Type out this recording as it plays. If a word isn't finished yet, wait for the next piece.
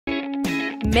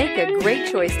Make a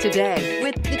great choice today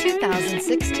with the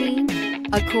 2016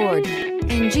 Accord.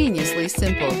 Ingeniously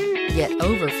simple, yet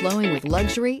overflowing with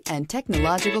luxury and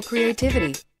technological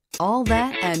creativity. All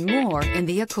that and more in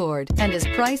the Accord, and is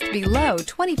priced below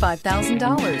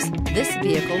 $25,000. This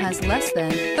vehicle has less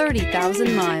than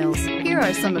 30,000 miles. Here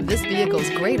are some of this vehicle's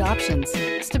great options: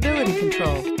 stability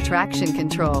control, traction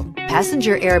control,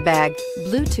 passenger airbag,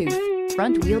 Bluetooth,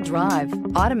 front-wheel drive,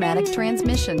 automatic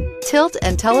transmission, tilt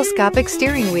and telescopic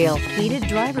steering wheel, heated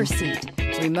driver's seat,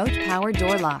 remote power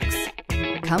door locks,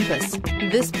 compass.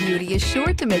 This beauty is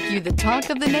sure to make you the talk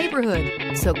of the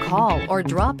neighborhood. So call or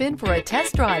drop in for a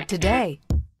test drive today.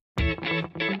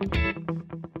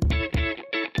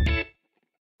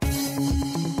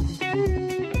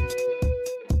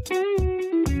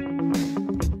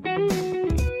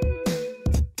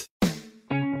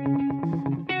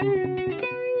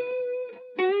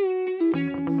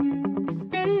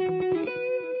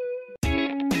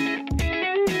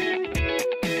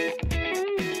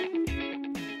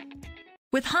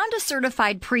 With Honda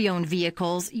certified pre-owned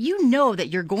vehicles, you know that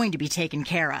you're going to be taken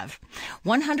care of.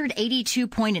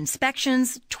 182-point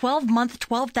inspections, 12-month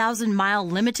 12,000-mile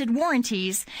limited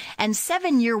warranties, and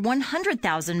 7-year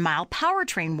 100,000-mile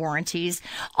powertrain warranties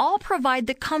all provide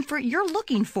the comfort you're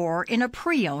looking for in a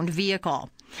pre-owned vehicle.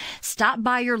 Stop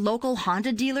by your local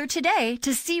Honda dealer today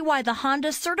to see why the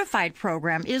Honda certified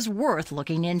program is worth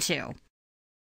looking into.